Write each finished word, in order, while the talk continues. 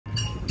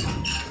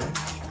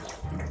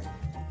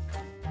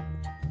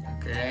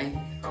Okay,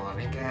 follow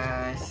me,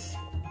 guys.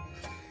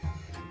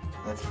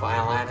 Let's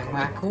find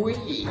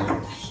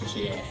LightningMcQueen.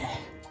 Yeah.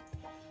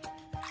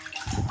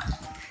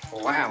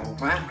 Wow,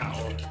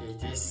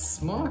 it is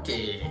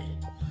smoky.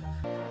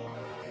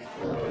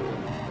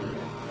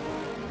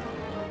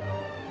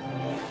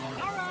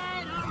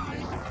 Alright,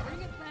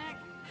 bring it back.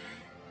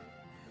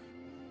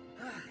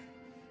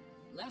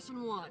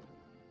 Lesson 1.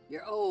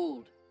 You're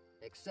old.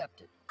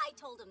 Accept it. I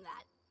told him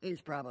that.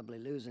 He's probably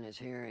losing his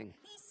hearing.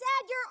 He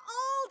said you're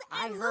old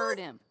I and heard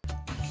him.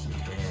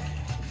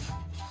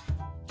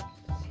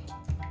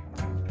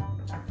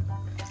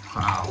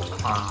 Wow,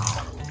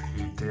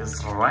 it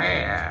is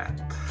red.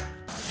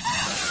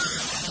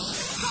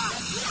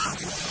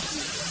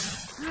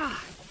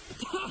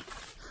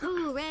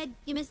 Ooh, Red,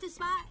 you missed a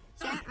spot.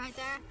 Yeah, right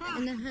there.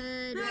 In the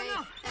hood,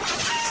 right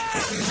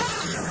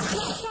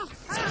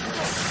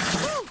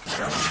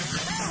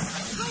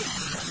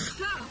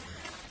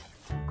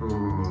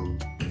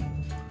Good.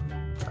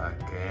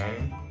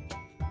 Okay.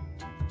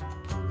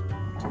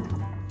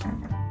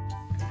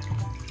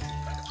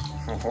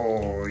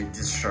 Oh, it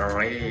is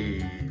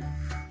Sharif.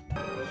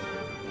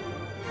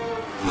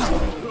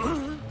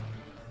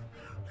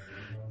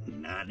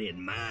 Not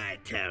in my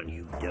town,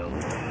 you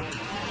don't.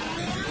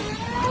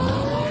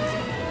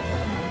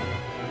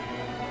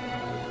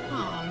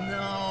 Oh,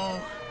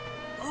 no.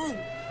 Oh,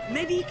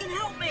 maybe he can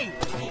help me.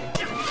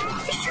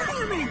 He's shooting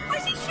at me. Why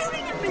is he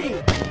shooting at me?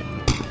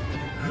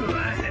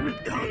 I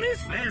haven't gone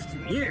this fast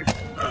in years.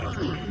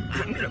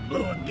 I'm gonna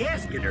blow a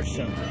gasket or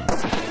something.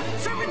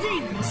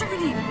 Serpentine!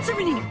 Serpentine!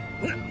 Serpentine!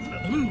 The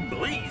blue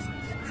blaze.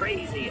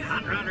 Crazy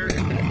hot rodder.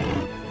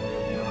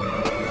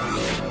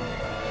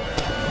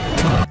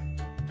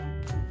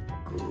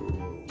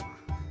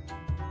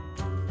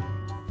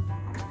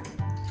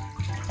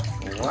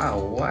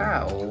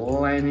 Wow,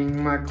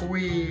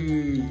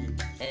 LightningMcQueen.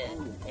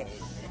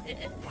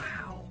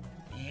 Wow.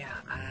 Yeah,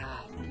 I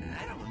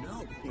don't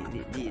know. Do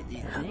you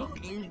think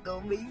it's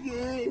gonna be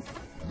good?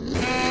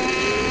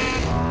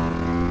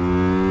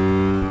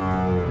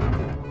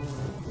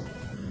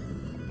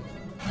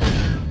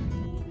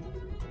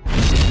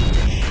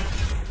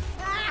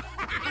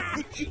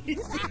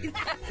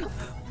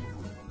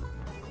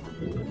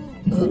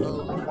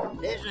 Uh-oh.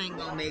 This ain't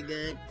gonna be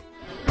good.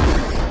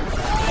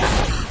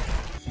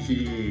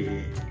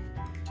 Yeah.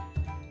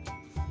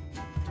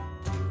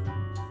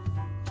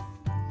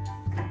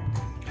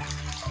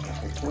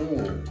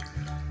 Oh,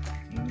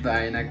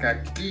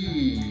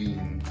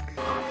 LightningMcQueen.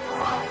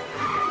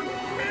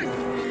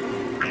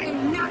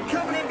 I'm not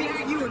coming in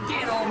behind you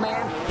again, old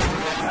man.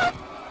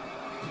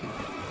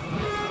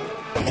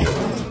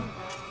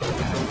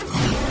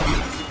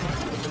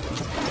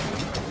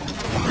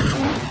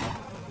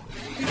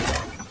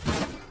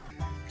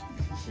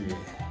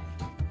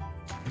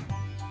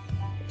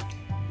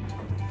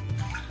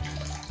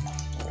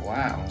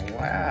 Wow,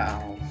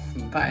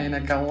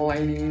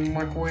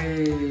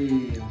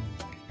 LightningMcQueen.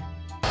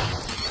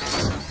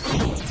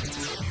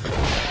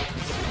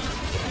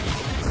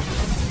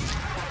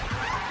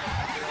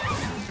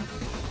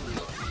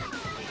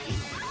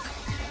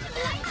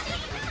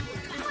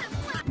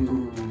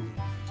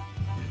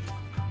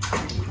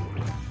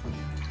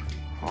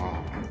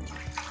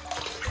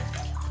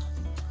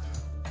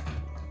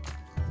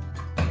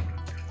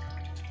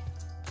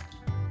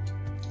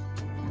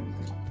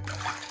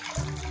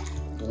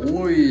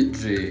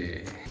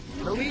 Luigi.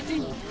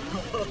 Luigi?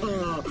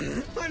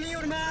 On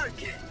your mark,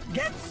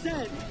 get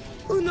set.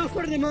 Uno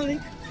for the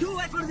morning, two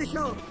for the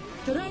show.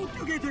 Try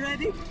to get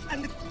ready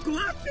and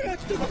clap your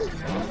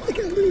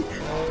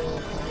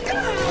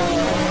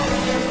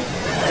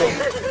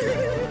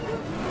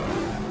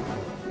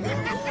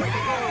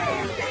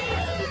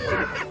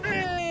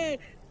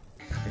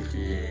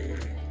Yeah.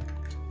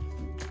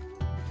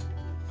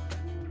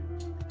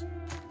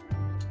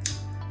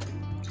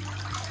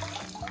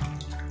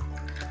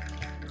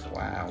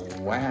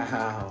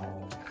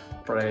 Wow.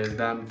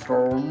 President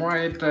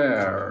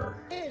Terminator.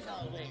 Here's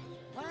all this.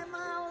 Why am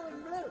I all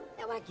in blue?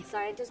 That wacky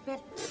scientist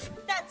bit.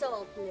 That's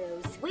old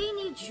news. We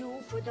need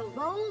you for the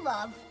role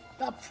of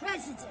the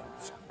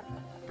president.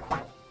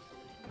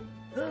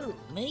 Who?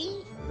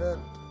 Me? The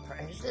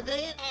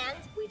president? And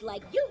we'd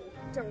like you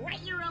to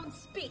write your own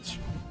speech.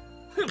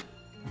 Whoa,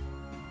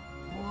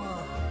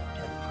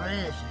 the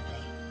president.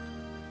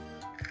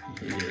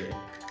 Yeah.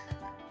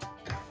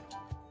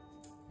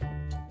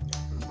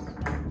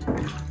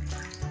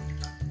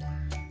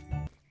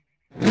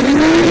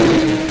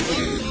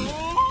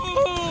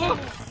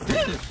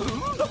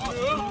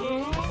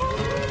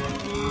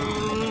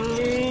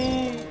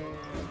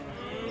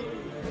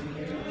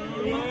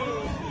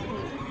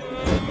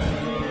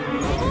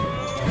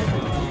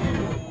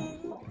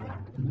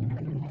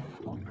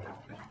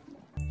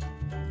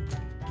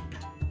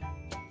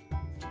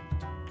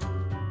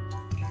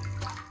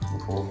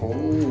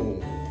 Oh,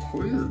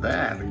 who is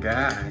that,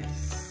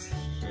 guys?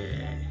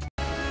 Yeah.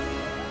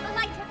 The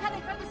lights are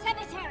coming from the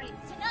cemetery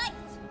tonight.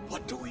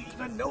 What do we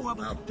even know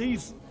about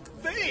these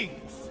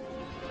things?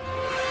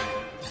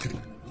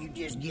 You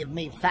just give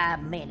me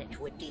 5 minutes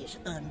with this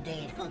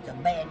undead hunk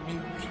of bad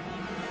news,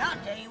 I'll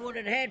tell you what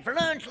it had for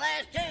lunch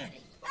last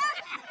Tuesday.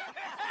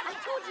 I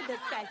told you this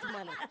guy's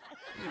money.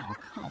 Oh,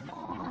 come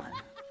on.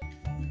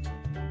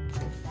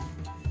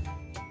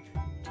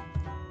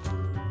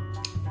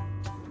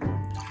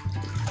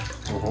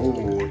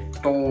 Oh,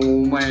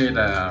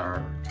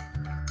 tomato.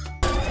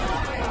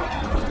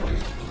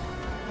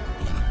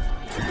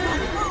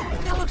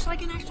 That looks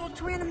like an actual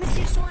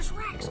Tyrannosaurus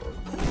Rex.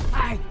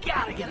 I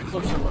gotta get a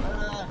closer look.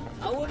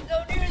 I wouldn't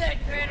go near that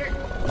critter.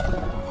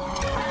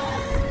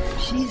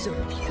 She's a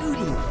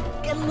beauty.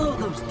 Get a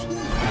load of those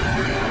teeth.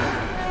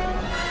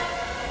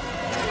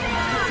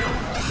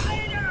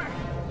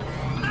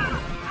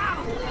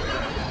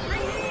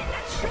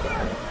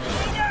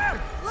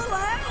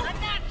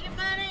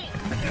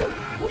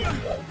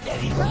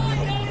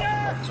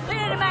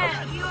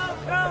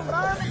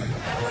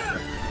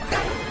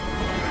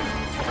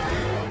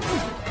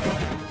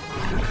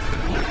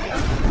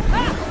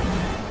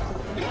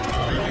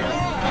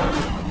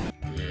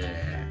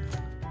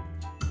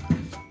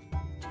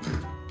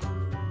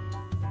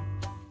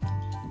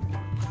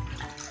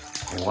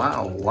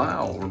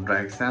 Wow,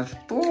 Drax and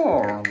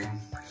Storm.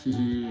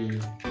 Hey,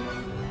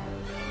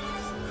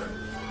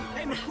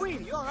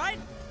 McQueen, you alright?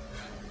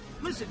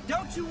 Listen,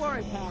 don't you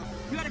worry, pal.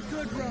 You had a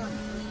good run.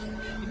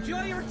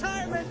 Enjoy your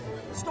retirement.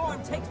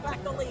 Storm takes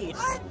back the lead.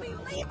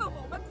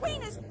 Unbelievable!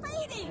 McQueen is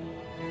fading!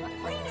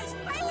 McQueen is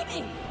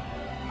fading!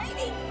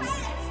 Fading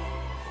fast!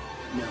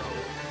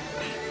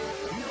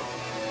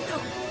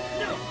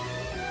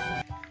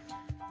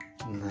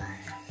 Nice.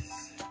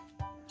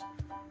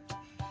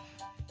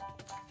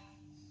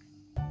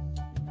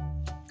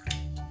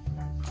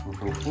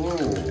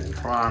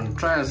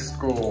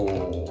 Francesco.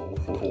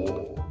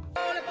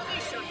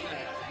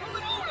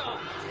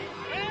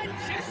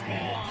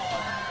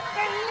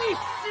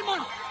 Bellissimo!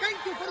 Thank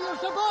you for your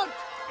support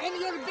and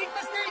your big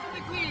mistake,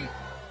 McQueen.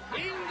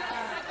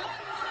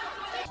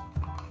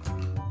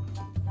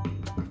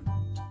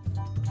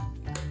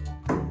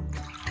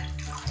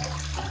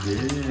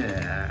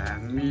 Yeah,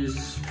 Miss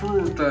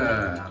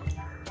Fruiter.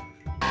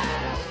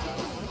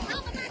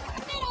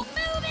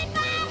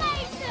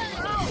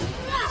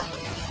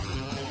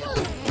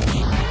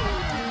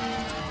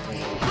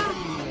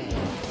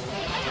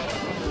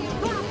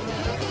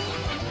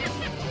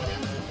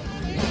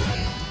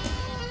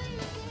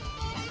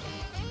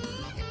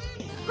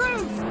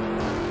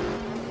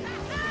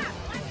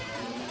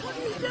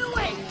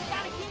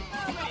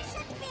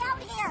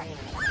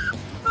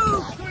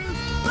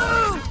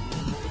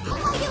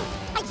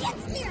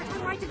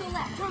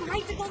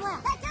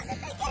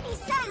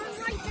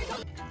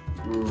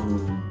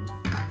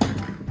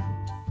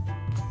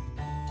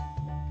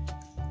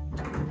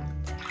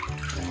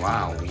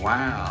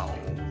 Wow,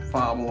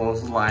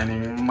 fabulous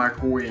Lightning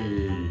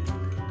McQueen.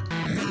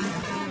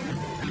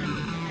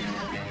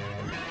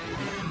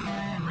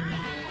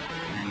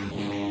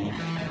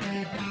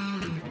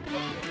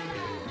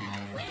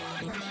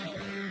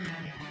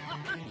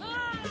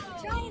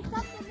 Trying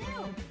something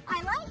new.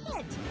 I like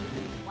it.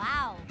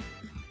 Wow.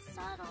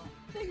 Subtle.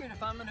 Figured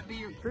if I'm gonna be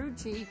your crew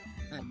chief,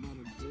 I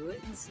better do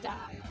it in style.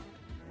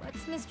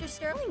 What's Mr.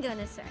 Sterling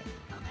gonna say?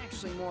 I'm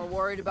actually more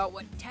worried about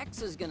what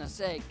Tex is gonna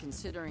say,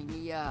 considering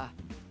he,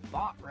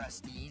 bought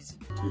Rusty's.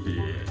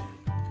 Yeah.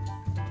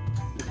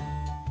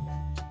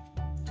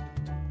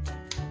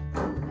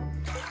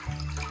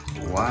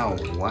 Wow,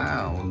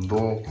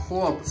 do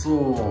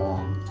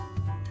chłopcom.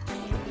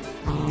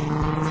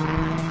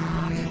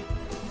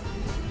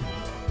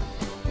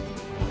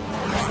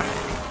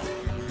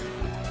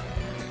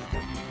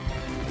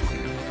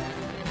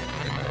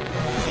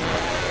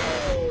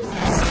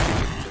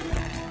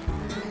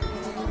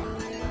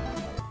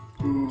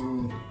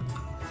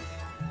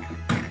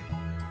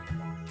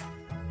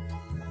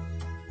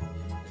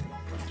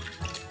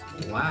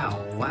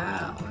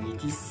 Wow,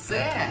 it is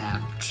set.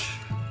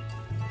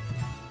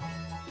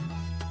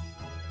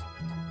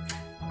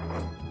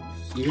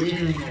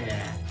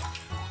 Yeah,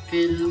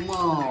 feel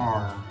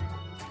more.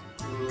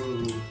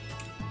 Ooh.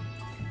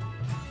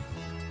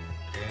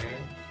 Okay.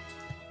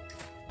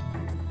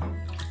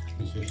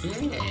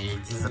 Yeah,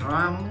 it is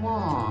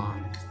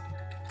Ramon.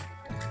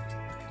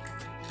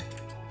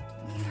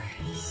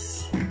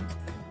 Nice.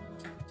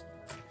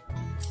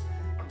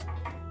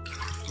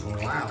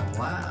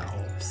 Wow.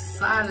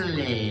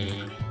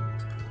 Sally.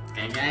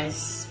 Okay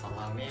guys,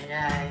 follow me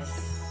guys.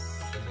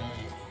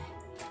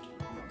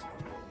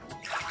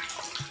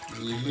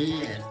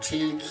 Yeah,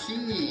 chill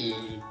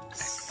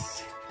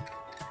kids.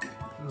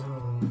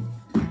 Oh,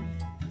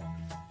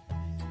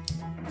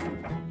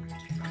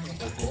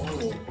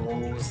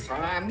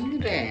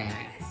 Ramirez.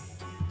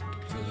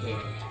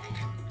 Yeah.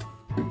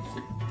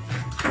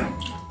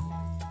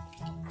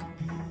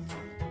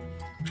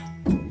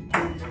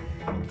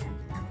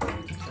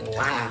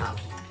 Wow,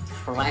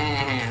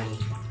 friend.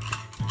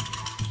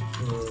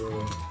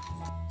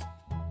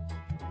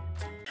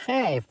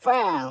 Hey,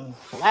 friend,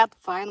 let's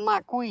find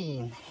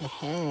McQueen.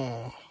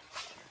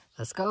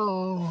 Let's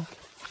go.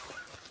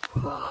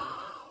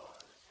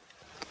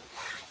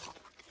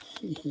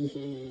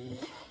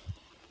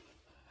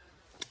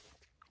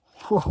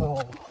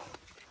 Whoa,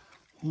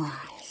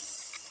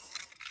 nice.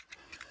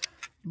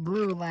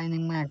 Blue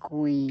Lightning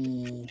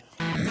McQueen.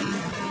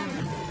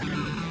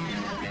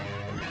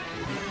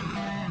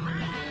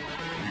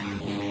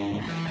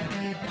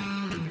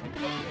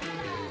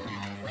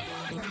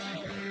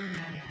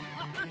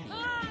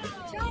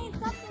 Trying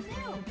something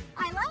new.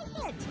 I like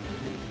it.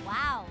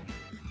 Wow.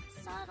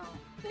 Subtle.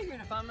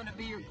 Figured if I'm gonna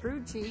be your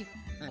crew chief,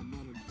 I'm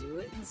gonna do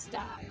it in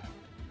style.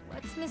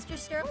 What's Mr.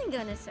 Sterling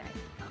gonna say?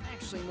 I'm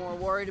actually more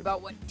worried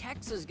about what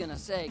Tex is gonna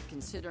say,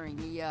 considering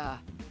he,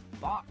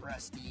 bought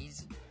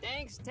Rusty's.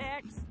 Thanks,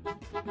 Tex.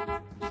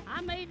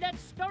 I made that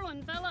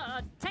Sterling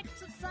fella a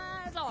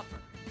Texas-size offer.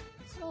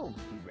 So,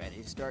 you ready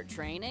to start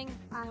training?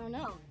 I don't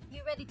know.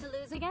 You ready to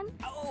lose again?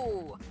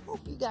 Oh,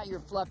 hope you got your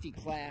fluffy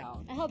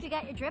cloud. I hope you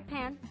got your drip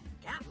pan.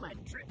 Got my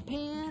drip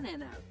pan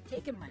and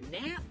taking my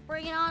nap.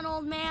 Bring it on,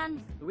 old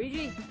man.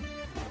 Luigi?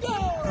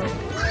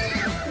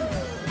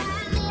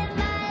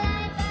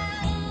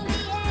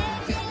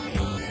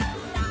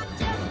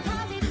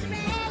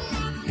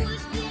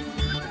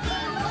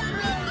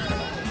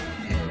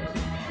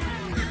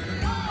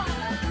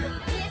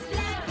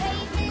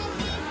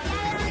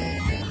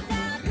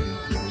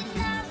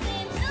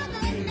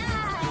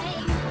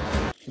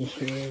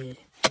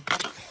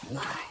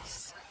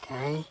 Nice,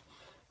 okay.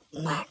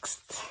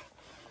 Next.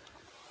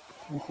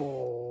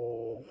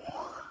 Whoa.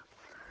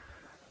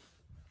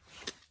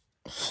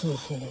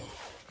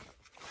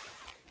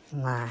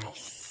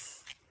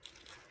 Nice.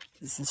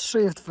 This is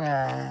shift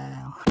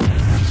valve. Hey,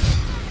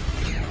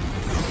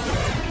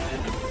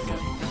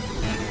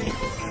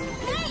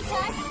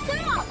 Tex,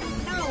 stop!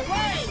 No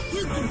way!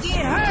 You can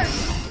get hurt!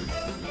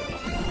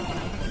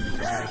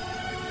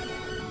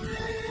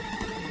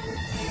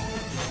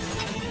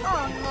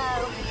 Oh, no.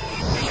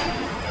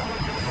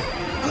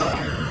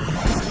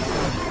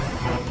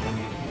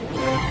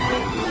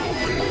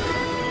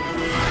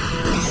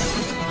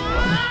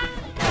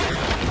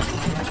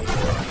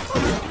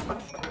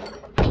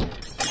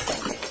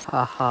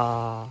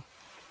 Haha.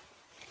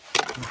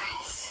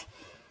 Nice.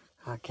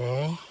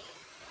 Okay.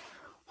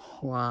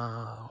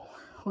 Wow.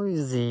 Who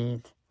is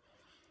it?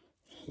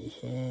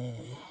 Yeah.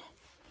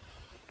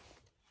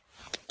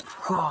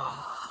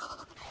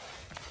 Oh.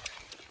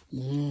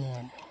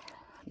 Yeah.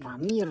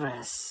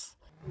 Ramirez.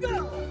 54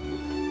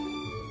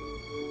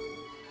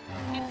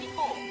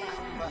 miles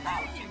per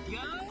hour.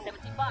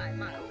 75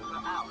 miles per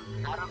hour.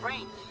 Out of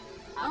range.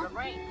 Out of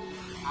range.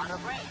 Out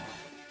of range.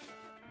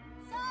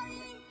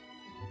 Sorry.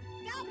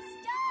 Got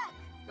stuck.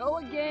 Go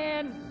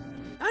again.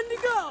 And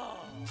go!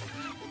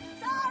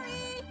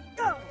 Sorry.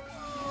 Go!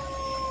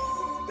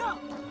 Go!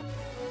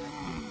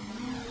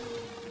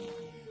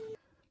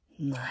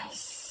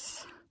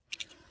 Nice.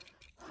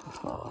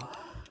 Oh.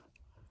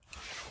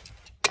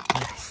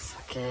 Nice.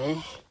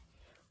 Okay.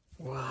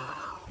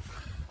 Wow.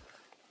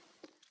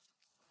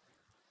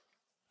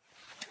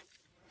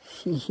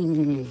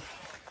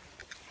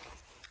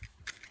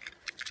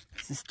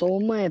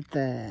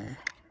 Sistomete.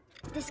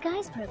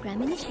 Disguise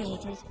program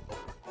initiated.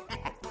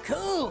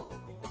 Cool!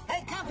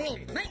 Hey, come here.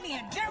 Make me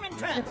a German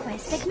truck.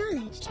 Request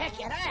acknowledged. Check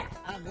it out.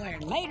 I'm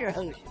wearing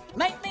Materhoods.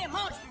 Make me a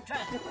monster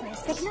truck.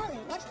 Request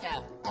acknowledged. What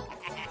the?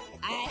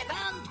 I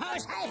found to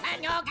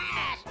safe your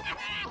gas.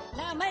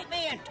 Now make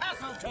me a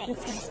taco truck.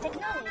 Request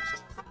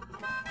acknowledged.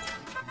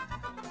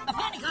 A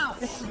funny car.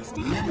 Request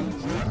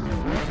acknowledged.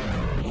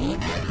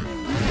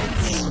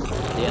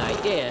 The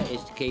idea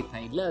is to keep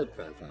a low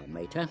profile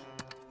meter.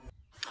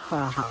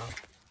 Wow.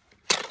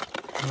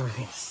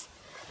 Nice.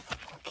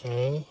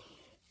 Okay.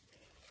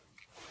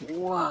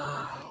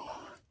 Wow.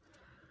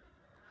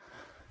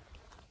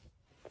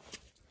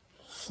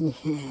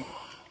 Yeah.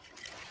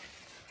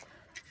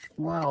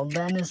 Wow,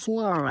 Dennis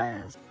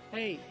Suarez.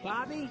 Hey,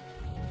 Bobby?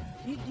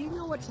 Do you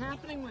know what's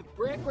happening with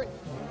Brick?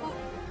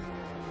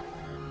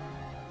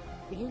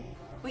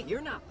 Wait,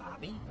 you're not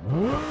Bobby.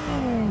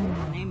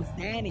 My name's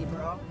Danny,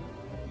 bro.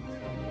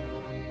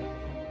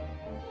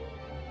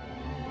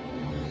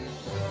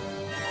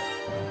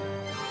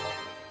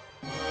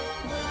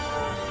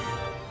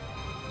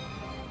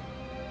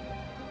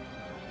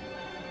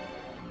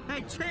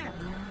 Hey, champ!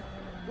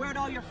 Where'd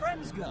all your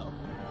friends go?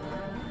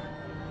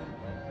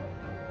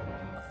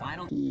 A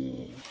final.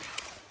 Yeah.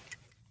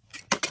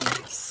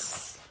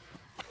 Nice.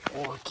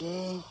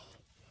 Okay.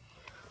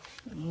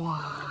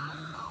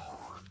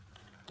 Wow.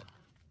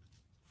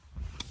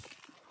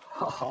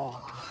 Oh.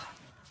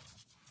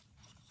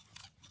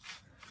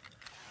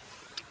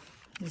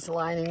 It's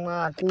Lightning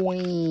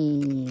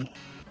McQueen.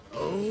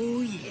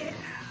 Oh, yeah.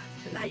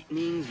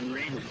 Lightning's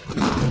ready.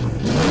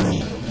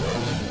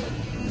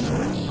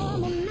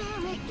 I'm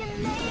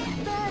American made,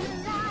 but I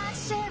like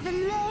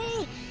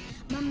Chevrolet.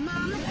 My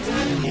mama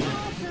told me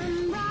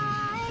from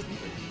right.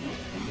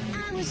 I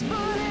was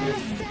born in the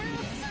South.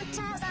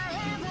 Sometimes I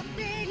have a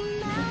big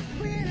mouth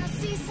when I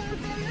see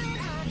something that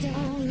I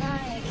don't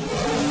like.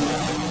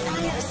 I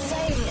gotta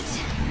say it.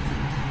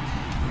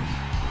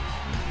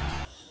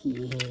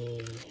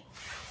 Yeah.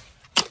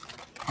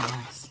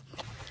 Nice.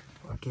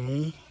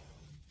 Okay.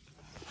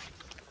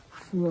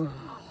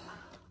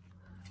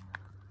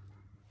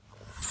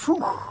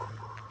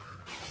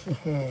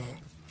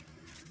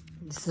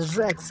 This is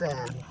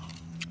Rexan.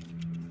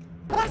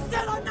 I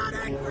said I'm not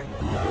angry!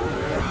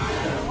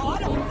 Oh, I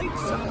don't think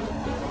so.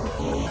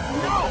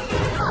 No!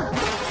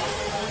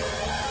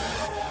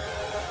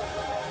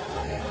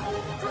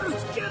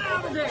 Bruce, get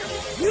out of there!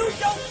 You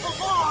don't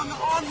belong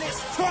on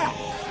this track!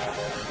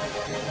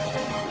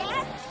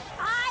 Yes,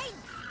 I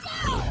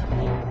do!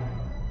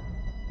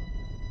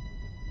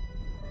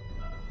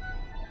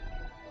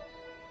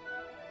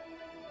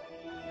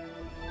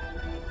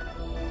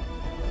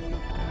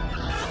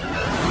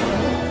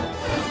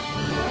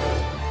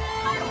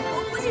 I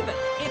don't believe it!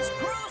 It's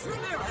Cruz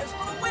Ramirez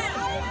for the win!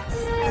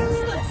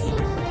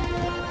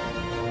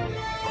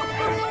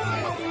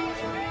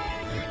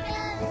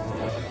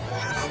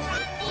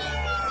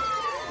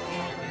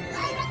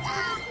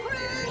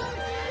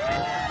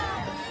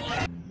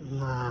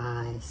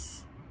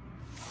 Nice.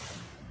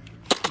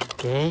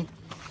 Okay.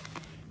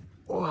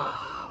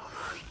 Wow.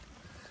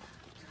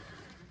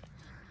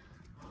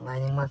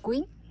 Lightning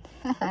McQueen.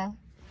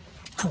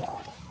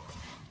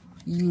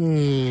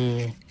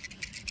 Yeah.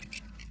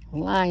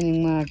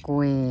 Lightning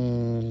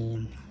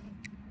McQueen.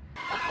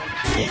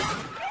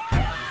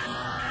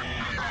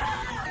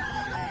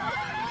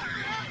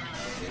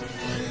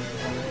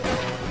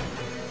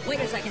 Wait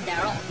a second,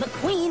 Daryl.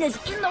 McQueen is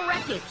in the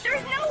wreckage.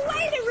 There's no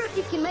way the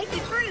rookie can make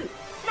it through.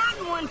 Not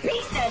in one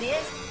piece, that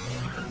is.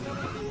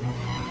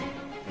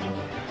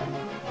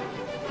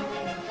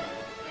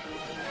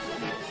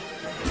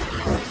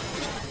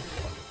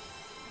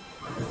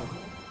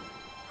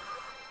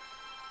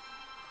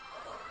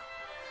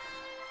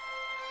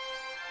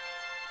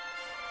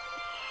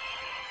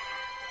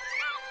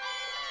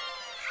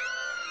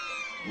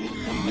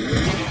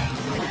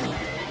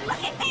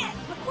 Look at that!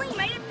 McQueen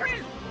made it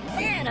through!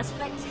 And a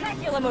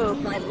spectacular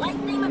move by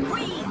Lightning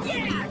McQueen!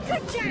 Yeah,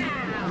 good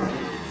job!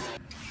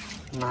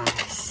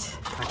 Nice.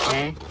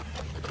 Okay.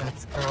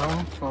 Let's go.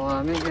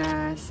 Follow me,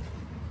 guys.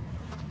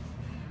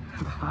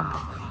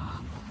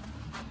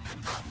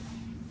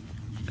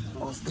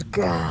 Monster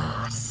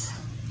cars.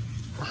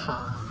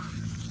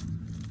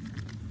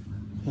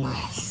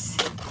 Nice.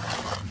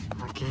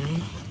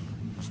 Okay.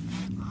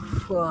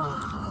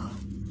 Wow.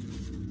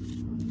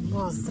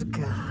 Monster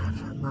car.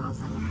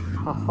 Another.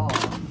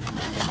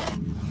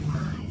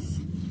 Nice.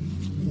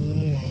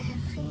 Yeah.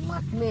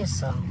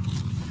 McMissile.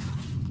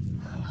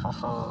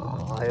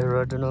 I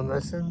read no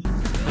missing.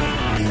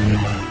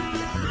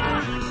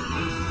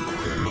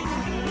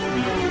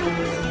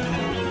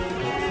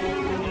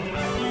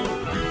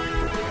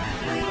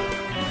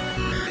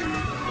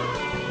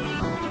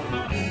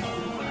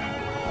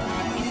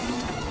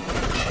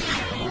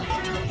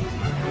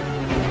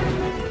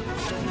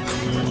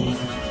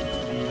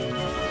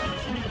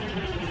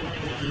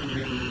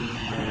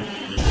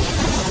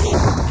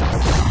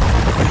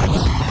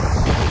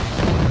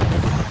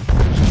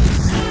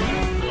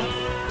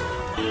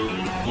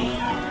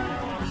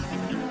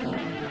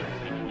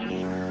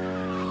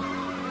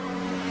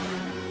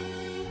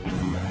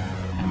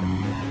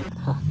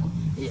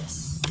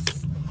 Yes.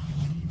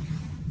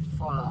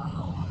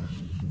 Wow.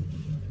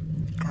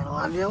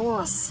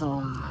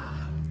 Awesome.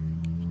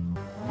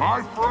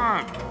 My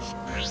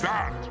friends,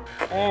 that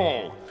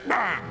all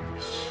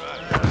ends.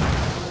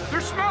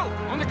 There's smoke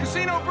on the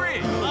casino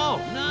bridge. Oh,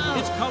 no.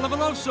 It's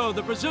Calavaloso,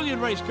 the Brazilian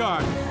race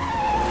car.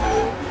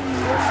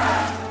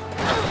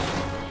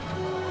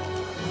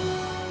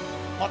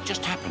 What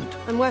just happened?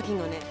 I'm working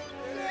on it.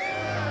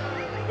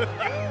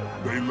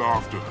 They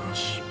laughed at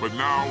us, but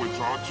now it's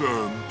our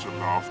turn to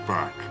laugh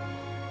back.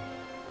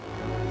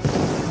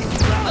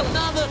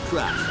 Another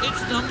crash.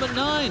 It's number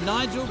 9,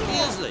 Nigel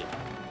Beasley.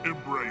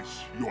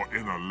 Embrace your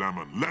inner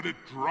lemon. Let it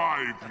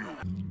drive you.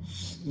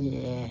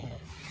 Yeah.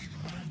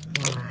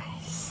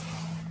 Nice.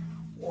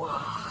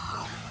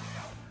 Wow.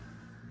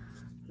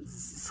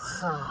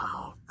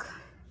 Hulk.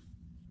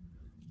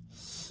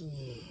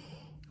 Yeah.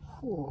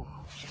 Whoa.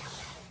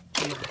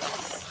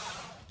 Nice.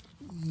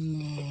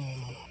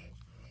 Yeah.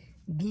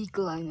 Big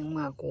Lightning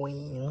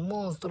McQueen.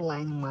 Monster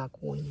Lightning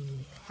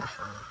McQueen.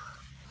 Haha.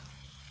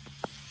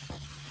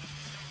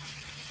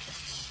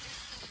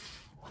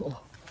 Oh.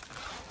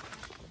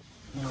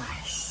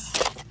 Nice.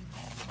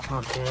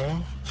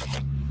 Okay.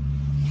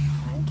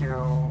 Thank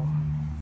you.